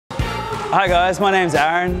Hi guys, my name's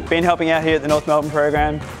Aaron. Been helping out here at the North Melbourne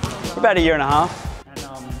program for about a year and a half.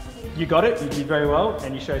 And you got it, you did very well,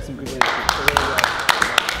 and you showed some good leadership. So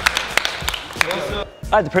really well.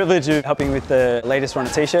 I had the privilege of helping with the latest run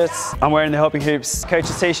of t-shirts. I'm wearing the Helping Hoops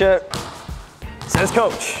coach's t-shirt. It says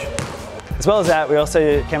coach. As well as that, we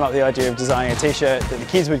also came up with the idea of designing a t-shirt that the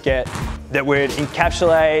kids would get that would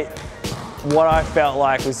encapsulate what I felt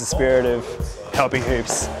like was the spirit of Helping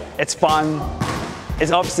Hoops. It's fun.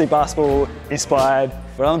 It's obviously basketball inspired,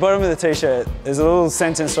 but on the bottom of the t-shirt, there's a little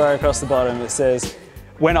sentence right across the bottom that says,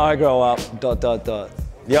 "When I grow up, ...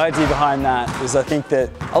 The idea behind that is I think that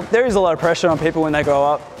there is a lot of pressure on people when they grow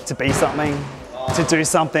up to be something, to do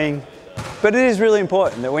something, but it is really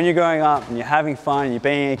important that when you're growing up and you're having fun, you're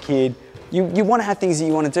being a kid, you want to have things that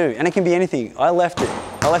you want to do, and it can be anything. I left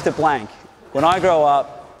it blank. When I grow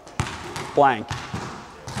up, blank.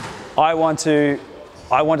 I want to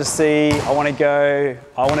see, I want to go,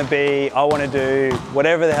 I want to be, I want to do,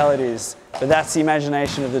 whatever the hell it is. But that's the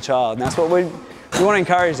imagination of the child, and that's what we want to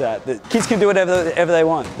encourage that kids can do whatever they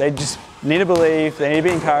want. They just need to believe, they need to be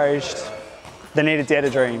encouraged, they need to dare to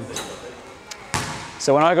dream.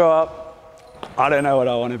 So when I grow up, I don't know what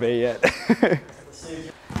I want to be yet.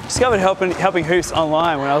 Discovered helping Hoops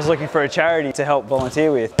online when I was looking for a charity to help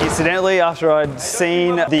volunteer with. Incidentally, after I'd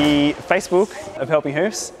seen the Facebook of Helping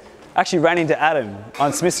Hoops, I actually ran into Adam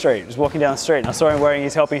on Smith Street. I was walking down the street and I saw him wearing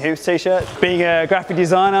his Helping Hoops t-shirt. Being a graphic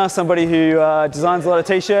designer, somebody who designs a lot of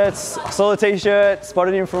t-shirts, I saw the t-shirt,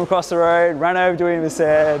 spotted him from across the road, ran over to him and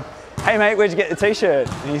said, "Hey mate, where'd you get the t-shirt?"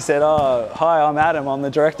 And he said, "Oh, hi, I'm Adam, I'm the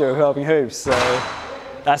director of Helping Hoops." So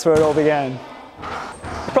that's where it all began.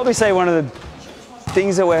 I'd probably say one of the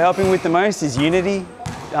things that we're helping with the most is unity,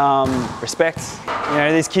 respect. You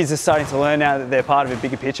know, these kids are starting to learn now that they're part of a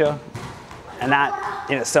bigger picture. And that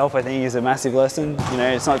in itself, I think, is a massive lesson. You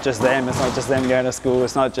know, it's not just them going to school,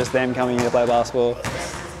 it's not just them coming here to play basketball.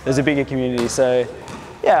 There's a bigger community. So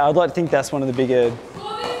yeah, I'd like to think that's one of the bigger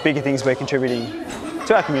things we're contributing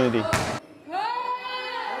to our community.